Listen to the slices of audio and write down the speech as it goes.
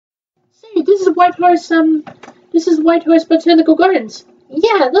Say, this is Whitehorse Botanical Gardens.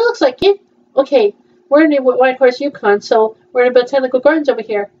 Yeah, that looks like it. Okay, we're in the Whitehorse, Yukon, so we're in the Botanical Gardens over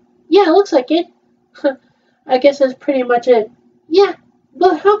here. Yeah, it looks like it. I guess that's pretty much it. Yeah,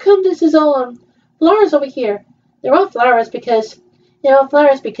 but how come this is all flowers over here? They're all flowers because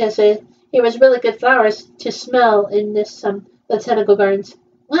it was really good flowers to smell in this Botanical Gardens.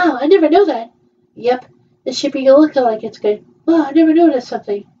 Wow, I never knew that. Yep, this should be looking like it's good. Wow, I never noticed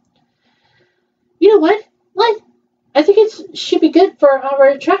something. You know what? What? I think it should be good for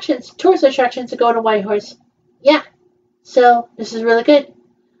our tourist attractions to go to Whitehorse. Yeah, so this is really good.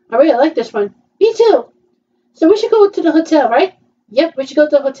 I really like this one. Me too. So we should go to the hotel, right? Yep, we should go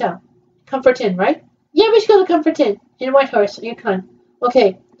to the hotel. Comfort Inn, right? Yeah, we should go to Comfort Inn in Whitehorse, Yukon.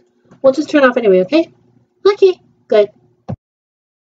 Okay, we'll just turn off anyway, okay? Okay, good.